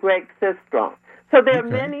Mr. Greg Sistrom. So there are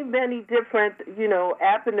many, many different,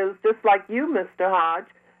 avenues, just like you, Mr. Hodge.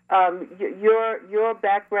 Your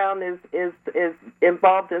background is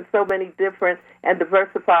involved in so many different and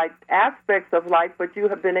diversified aspects of life, but you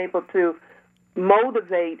have been able to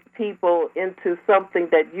motivate people into something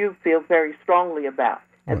that you feel very strongly about,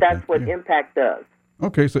 and that's what Impact does.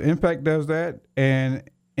 Okay, so Impact does that, and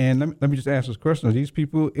let me just ask this question: are these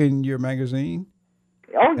people in your magazine?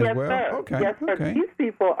 Oh, yes, well? Sir. Okay. Yes, sir. Okay. These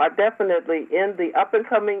people are definitely in the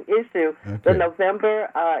up-and-coming issue. Okay. The November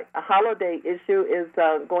holiday issue is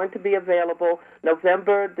going to be available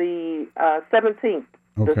November the 17th.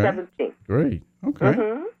 Okay. The 17th. Great. Okay.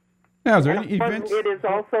 Now, is there any events? It is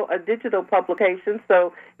also a digital publication,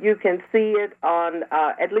 so you can see it on,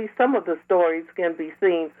 at least some of the stories can be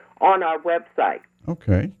seen on our website.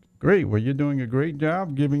 Okay. Great. Well, you're doing a great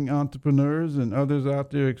job giving entrepreneurs and others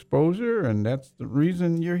out there exposure, and that's the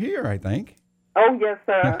reason you're here, I think. Oh, yes,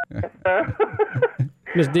 sir. Yes, sir.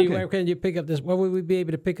 Ms. D, where can you pick up this? Where will we be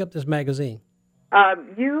able to pick up this magazine?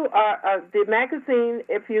 You are the magazine.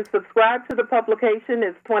 If you subscribe to the publication,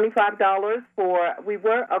 it's $25 we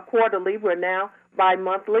were a quarterly. We're now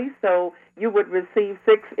bi-monthly, so you would receive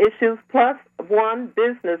 6 issues plus 1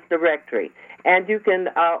 business directory. And you can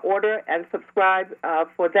order and subscribe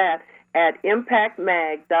for that at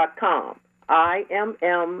impactmag.com.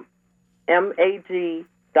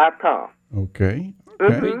 IMMAG.com. Okay.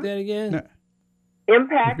 Repeat that again. No.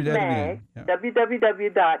 Impact Mag,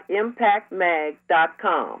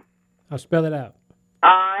 www.impactmag.com. I'll spell it out.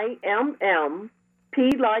 IMM,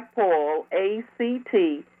 P like Paul,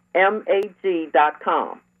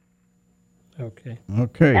 ACTMAG.com. Okay.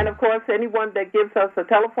 Okay. And, of course, anyone that gives us a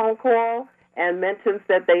telephone call and mentions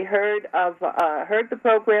that they heard the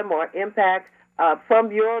program or Impact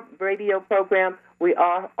from your radio program, we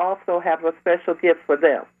also have a special gift for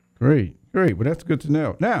them. Great. Well, that's good to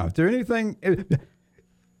know. Now, is there anything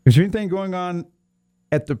going on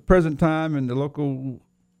at the present time in the local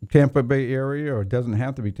Tampa Bay area, or it doesn't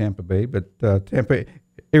have to be Tampa Bay, but Tampa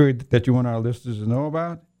area that you want our listeners to know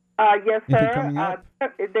about? Yes, sir.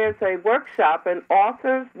 There's a workshop, an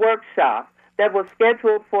author's workshop, that was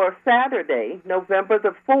scheduled for Saturday, November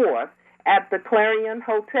the 4th, at the Clarion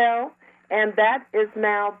Hotel. and that is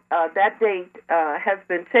now, that date has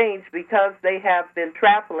been changed because they have been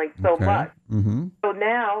traveling so much. Mm-hmm. So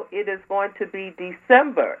now it is going to be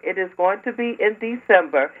December. It is going to be in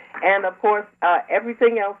December. And, of course,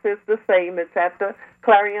 everything else is the same. It's at the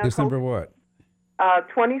Clarion December what?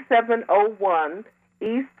 2701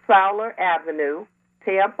 East Fowler Avenue,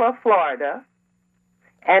 Tampa, Florida.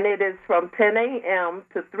 And it is from 10 a.m.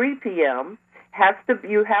 to 3 p.m.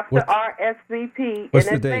 You have to RSVP in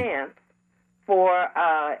advance for,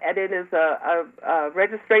 and it is a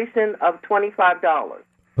registration of $25.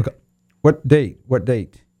 Okay. What date?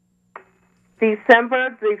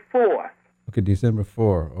 December the 4th. Okay, December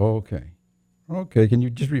 4th. Okay. Okay, can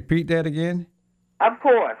you just repeat that again? Of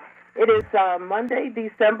course. It is Monday,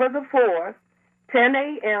 December the 4th, 10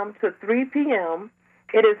 a.m. to 3 p.m.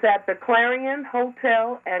 It is at the Clarion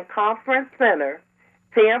Hotel and Conference Center,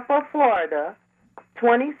 Tampa, Florida,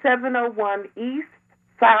 2701 East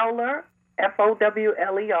Fowler,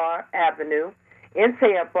 Fowler Avenue in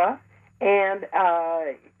Tampa. And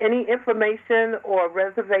any information or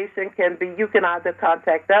reservation you can either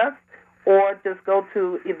contact us or just go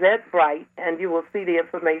to Eventbrite, and you will see the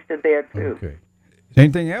information there, too. Okay.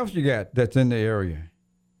 Anything else you got that's in the area?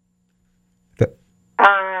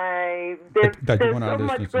 There's that you so want our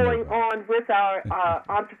much listeners to know going about. on with our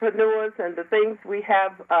entrepreneurs and the things we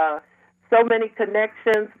have. So many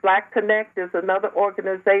connections. Black Connect is another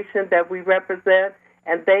organization that we represent,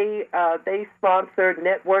 and they sponsor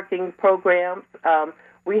networking programs.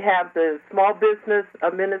 We have the Small Business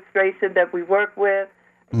Administration that we work with.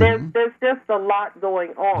 There's just a lot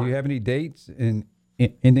going on. Do you have any dates and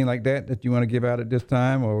anything like that you want to give out at this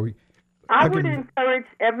time? I would encourage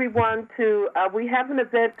everyone to, we have an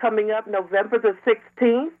event coming up November the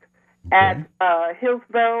 16th at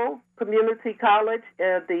Hillsborough Community College,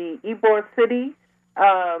 the Ybor City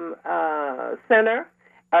Center,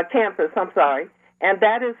 campus, and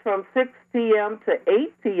that is from 6 p.m. to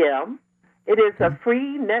 8 p.m. It is a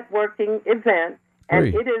free networking event, and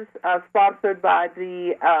it is sponsored by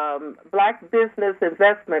the Black Business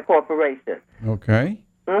Investment Corporation. Okay.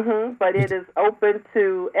 But it is open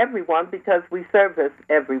to everyone because we service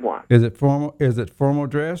everyone. Is it formal? Is it formal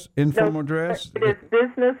dress? Informal dress? It is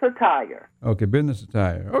business attire. Okay, business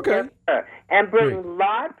attire. Okay. Yes, sir. And bring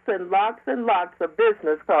lots and lots and lots of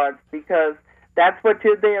business cards because that's what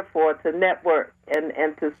you're there for, to network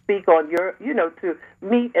and to speak on your, to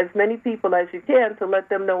meet as many people as you can to let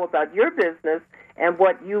them know about your business and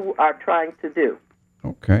what you are trying to do.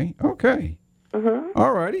 Okay.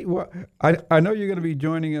 All righty. Well, I know you're going to be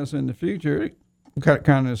joining us in the future,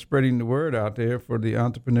 kind of spreading the word out there for the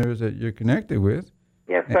entrepreneurs that you're connected with.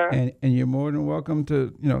 Yes, sir. And you're more than welcome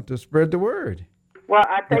to spread the word. Well,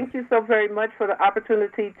 I thank you so very much for the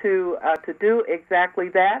opportunity to do exactly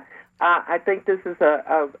that. I think this is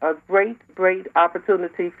a great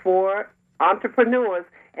opportunity for entrepreneurs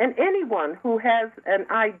and anyone who has an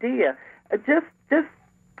idea. Just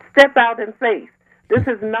step out in faith. This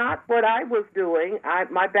is not what I was doing.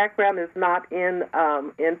 My background is not in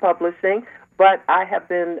publishing, but I have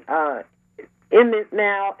been in it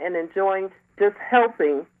now and enjoying just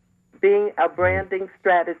helping, being a branding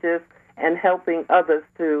strategist and helping others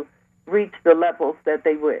to reach the levels that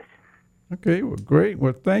they wish. Okay, well, great.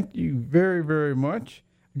 Well, thank you very, very much.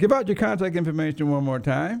 Give out your contact information one more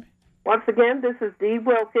time. Once again, this is Dee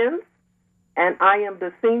Wilkins, and I am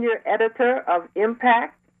the senior editor of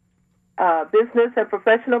Impact Business and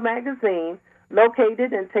Professional Magazine,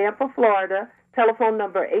 located in Tampa, Florida. Telephone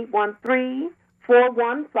number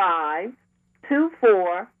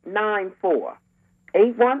 813-415-2494.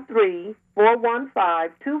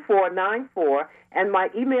 813-415-2494. And my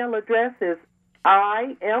email address is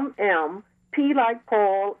IMM, P like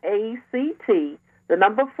Paul, ACT, the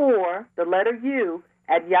number 4, the letter U,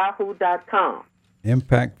 at yahoo.com.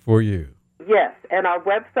 Impact for you. Yes, and our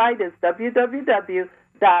website is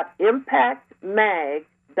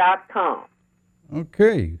www.impactmag.com.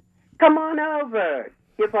 Okay. Come on over.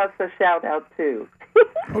 Give us a shout out too.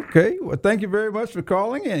 Okay. Well, thank you very much for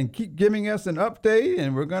calling and keep giving us an update.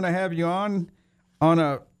 And we're going to have you on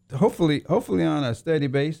a hopefully on a steady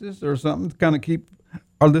basis or something to kind of keep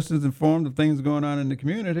our listeners informed of things going on in the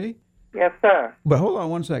community. Yes, sir. But hold on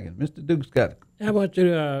one second. Mr. Duke's got it. I want you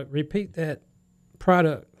to repeat that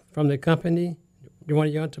product from the company, one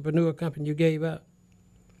of your entrepreneur company you gave out.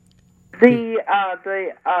 The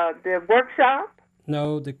workshop?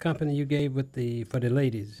 No, the company you gave for the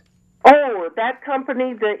ladies. Oh, that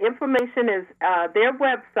company, the information is, their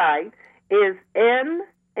website is N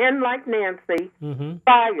like Nancy,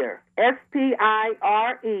 Spire,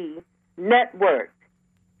 SPIRE,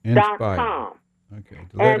 network.com. Okay.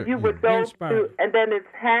 And you would go to, and then it's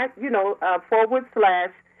 /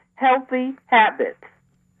 healthy habits.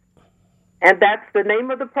 And that's the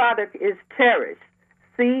name of the product is Cherish,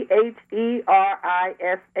 CHERISH.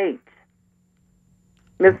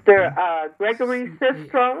 Mr. Gregory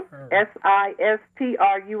Sistrunk,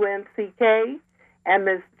 SISTRUNCK, and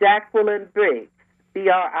Ms. Jacqueline Briggs,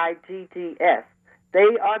 BRIGGS.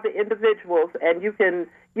 They are the individuals, and you can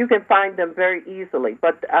find them very easily.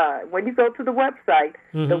 But when you go to the website,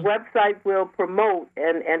 the website will promote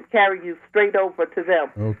and carry you straight over to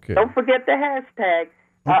them. Okay. Don't forget the hashtag.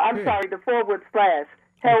 I'm sorry, the /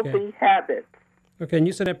 healthy habits. Okay, and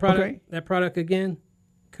you said that product again?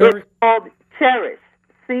 It's called Cherish,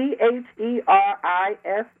 CHERISH,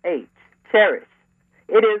 Cherish.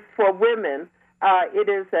 It is for women. It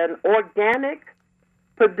is an organic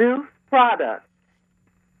produced product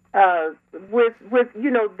with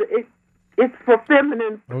it's for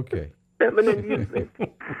feminine. Okay. Feminine usage.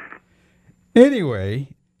 Anyway.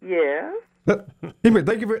 Yeah. Anyway,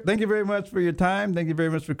 thank you very much for your time. Thank you very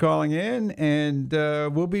much for calling in, and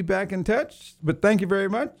we'll be back in touch. But thank you very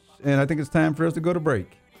much, and I think it's time for us to go to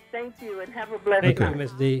break. Thank you, and have a blessed Thank night. you,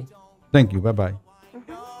 Ms. D. Thank you. Bye-bye.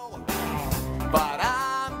 But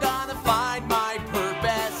I'm gonna find my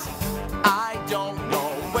purpose. I don't know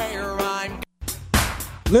where I'm.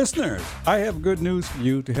 Listeners, I have good news for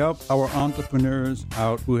you to help our entrepreneurs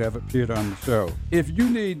out who have appeared on the show. If you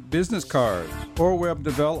need business cards or web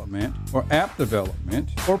development or app development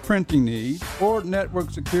or printing needs or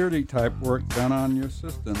network security type work done on your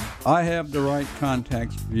system, I have the right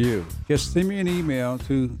contacts for you. Just send me an email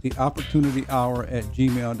to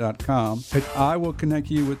theopportunityhour@gmail.com and I will connect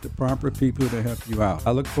you with the proper people to help you out.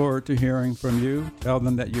 I look forward to hearing from you. Tell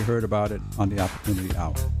them that you heard about it on the Opportunity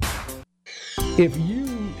Hour. If you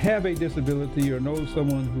have a disability or know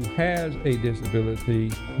someone who has a disability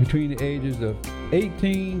between the ages of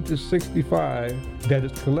 18 to 65 that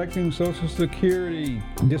is collecting Social Security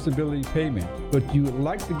disability payment, but you would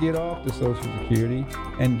like to get off the Social Security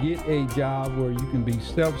and get a job where you can be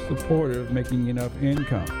self-supportive, making enough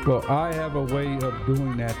income. Well, I have a way of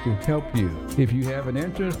doing that to help you. If you have an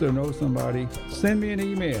interest or know somebody, send me an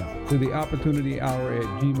email to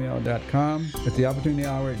theopportunityhour@gmail.com. It's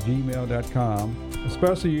theopportunityhour@gmail.com,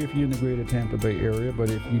 especially if you're in the greater Tampa Bay area. But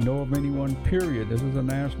if you know of anyone, period, this is a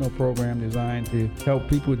national program designed to help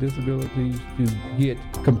people with disabilities to get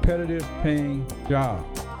competitive paying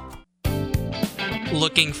jobs.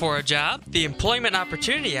 Looking for a job? The Employment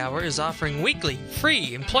Opportunity Hour is offering weekly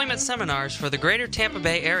free employment seminars for the greater Tampa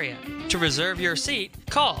Bay area. To reserve your seat,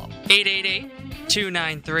 call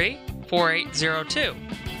 888-293-4802.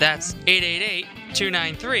 That's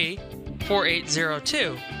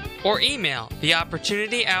 888-293-4802. Or email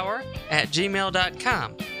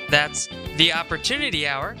theopportunityhour@gmail.com. That's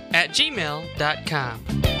theopportunityhour@gmail.com.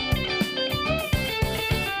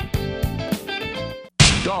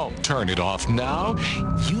 Don't turn it off now.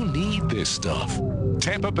 You need this stuff.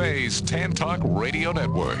 Tampa Bay's Tan Talk Radio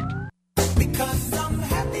Network. Because I'm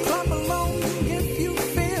happy. Clap along if you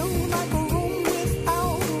feel like a room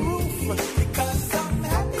without a roof. Because I'm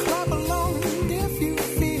happy. Clap along if you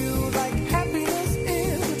feel like happiness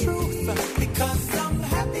is the truth. Because I'm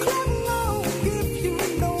happy. Clap along if you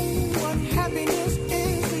know what happiness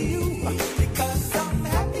is to you. Because I'm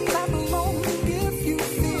happy. Clap along if you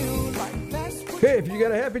feel like that's what. Hey, if you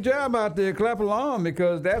got a happy job out there, clap along,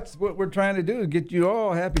 because that's what we're trying to do, get you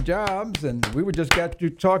all happy jobs. And we were just got you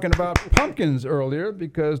talking about pumpkins earlier,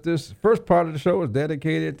 because this first part of the show is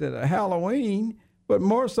dedicated to Halloween, but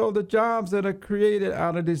more so the jobs that are created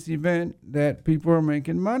out of this event, that people are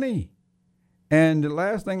making money. And the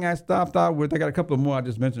last thing I stopped out with, I got a couple more I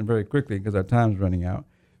just mentioned very quickly because our time's running out.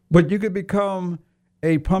 But you could become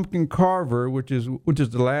a pumpkin carver, which is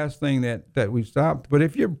the last thing that we stopped. But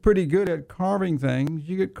if you're pretty good at carving things,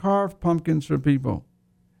 you could carve pumpkins for people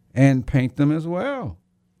and paint them as well.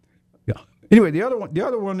 Yeah. Anyway, the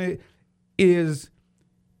other one is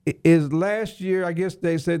last year, I guess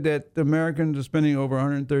they said that the Americans are spending over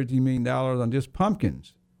 $113 million on just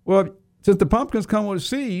pumpkins. Well, since the pumpkins come with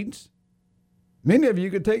seeds, many of you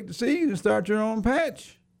could take the seeds and start your own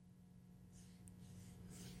patch.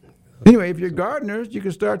 Anyway, if you're gardeners, you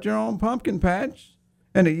can start your own pumpkin patch,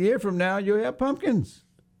 and a year from now, you'll have pumpkins.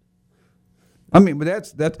 I mean, but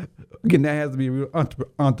that's again, that has to be a real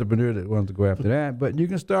entrepreneur that wants to go after that. But you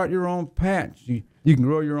can start your own patch. You can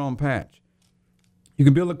grow your own patch. You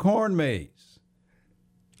can build a corn maze.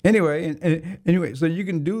 Anyway, anyway, so you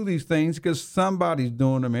can do these things because somebody's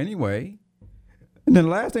doing them anyway. And then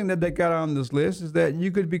the last thing that they got on this list is that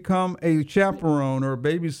you could become a chaperone or a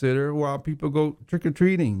babysitter while people go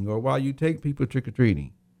trick-or-treating or while you take people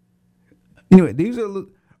trick-or-treating. Anyway, these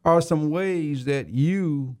are some ways that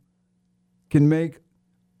you can make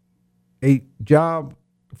a job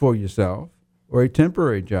for yourself, or a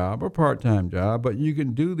temporary job or part-time job, but you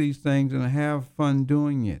can do these things and have fun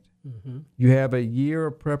doing it. Mm-hmm. You have a year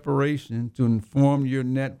of preparation to inform your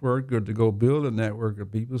network or to go build a network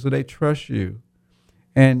of people so they trust you.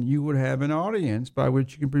 And you would have an audience by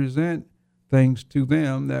which you can present things to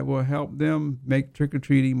them that will help them make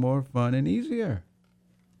trick-or-treating more fun and easier.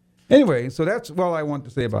 Anyway, so that's all I want to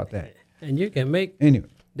say about that. And you can make,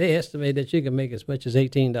 they estimate that you can make as much as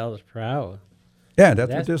 $18 per hour. Yeah,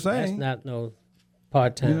 that's what they're saying. That's not no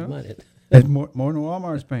part-time money. That's more than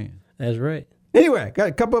Walmart's paying. That's right. Anyway, got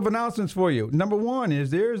a couple of announcements for you. Number one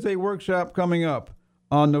is there's a workshop coming up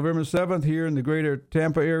on November 7th here in the greater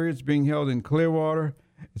Tampa area. It's being held in Clearwater.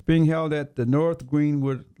 It's being held at the North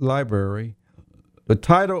Greenwood Library. The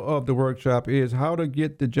title of the workshop is How to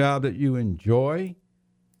Get the Job That You Enjoy.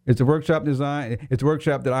 It's a workshop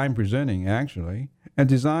that I'm presenting, actually, and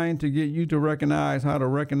designed to get you to recognize how to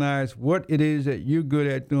recognize what it is that you're good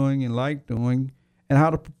at doing and like doing, and how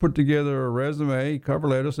to put together a resume, cover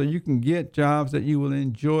letter, so you can get jobs that you will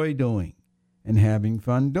enjoy doing and having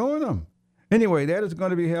fun doing them. Anyway, that is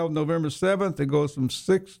going to be held November 7th. It goes from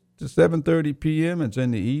 6 to 7:30 p.m. It's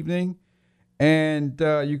in the evening. And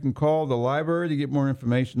you can call the library to get more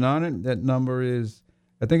information on it. That number is,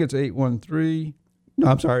 I think it's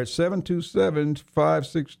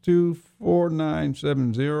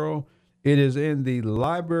 727-562-4970. It is in the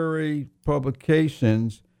library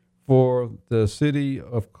publications for the city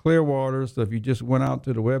of Clearwater. So if you just went out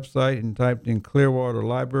to the website and typed in Clearwater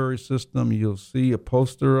Library System, you'll see a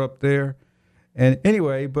poster up there. And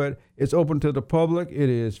anyway, but it's open to the public. It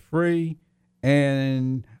is free.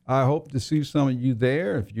 And I hope to see some of you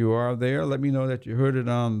there. If you are there, let me know that you heard it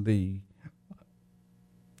on the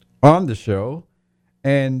show.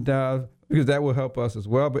 And because that will help us as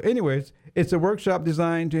well. But anyways, it's a workshop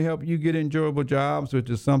designed to help you get enjoyable jobs, which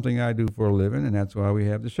is something I do for a living, and that's why we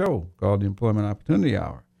have the show called the Employment Opportunity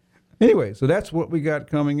Hour. Anyway, so that's what we got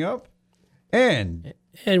coming up. And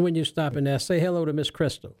when you stop in there, say hello to Miss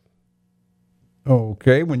Crystal.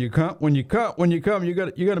 Okay, when you come, you got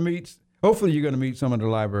to meet. Hopefully, you're going to meet some of the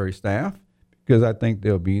library staff because I think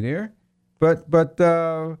they'll be there. But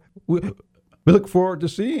we look forward to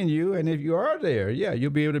seeing you, and if you are there,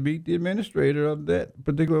 you'll be able to meet the administrator of that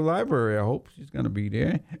particular library. I hope she's going to be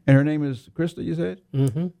there. And her name is Krista, you said?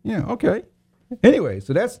 Mm-hmm. Yeah, okay. Anyway,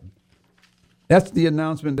 so that's the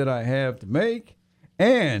announcement that I have to make.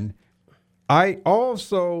 And I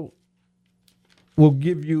also will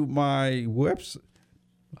give you my website.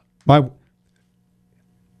 I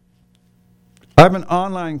have an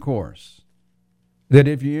online course that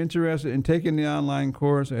if you're interested in taking the online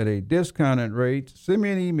course at a discounted rate, send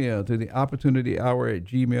me an email to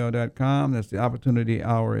theopportunityhour@gmail.com. That's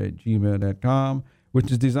theopportunityhour@gmail.com,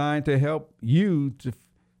 which is designed to help you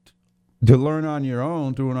to learn on your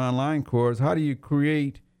own through an online course. How do you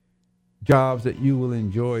create jobs that you will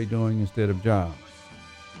enjoy doing instead of jobs?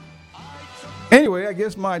 Anyway, I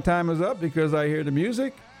guess my time is up because I hear the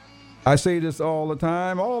music. I say this all the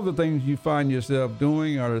time. All the things you find yourself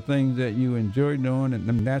doing are the things that you enjoy doing and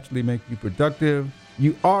naturally make you productive.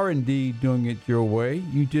 You are indeed doing it your way.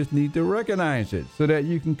 You just need to recognize it so that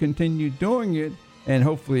you can continue doing it and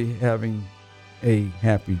hopefully having a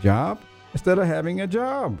happy job instead of having a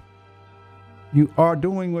job. You are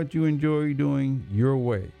doing what you enjoy doing your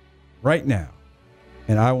way right now.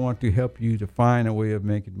 And I want to help you to find a way of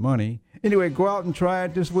making money. Anyway, go out and try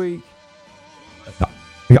it this week.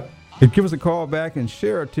 Give us a call back and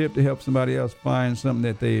share a tip to help somebody else find something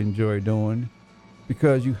that they enjoy doing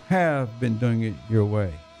because you have been doing it your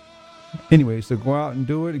way. Anyway, so go out and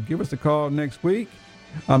do it. Give us a call next week.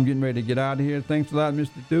 I'm getting ready to get out of here. Thanks a lot,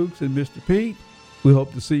 Mr. Dukes and Mr. Pete. We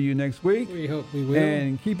hope to see you next week. We hope we will.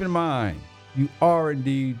 And keep in mind, you are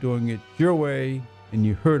indeed doing it your way, and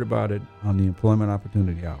you heard about it on the Employment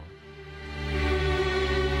Opportunity Hour.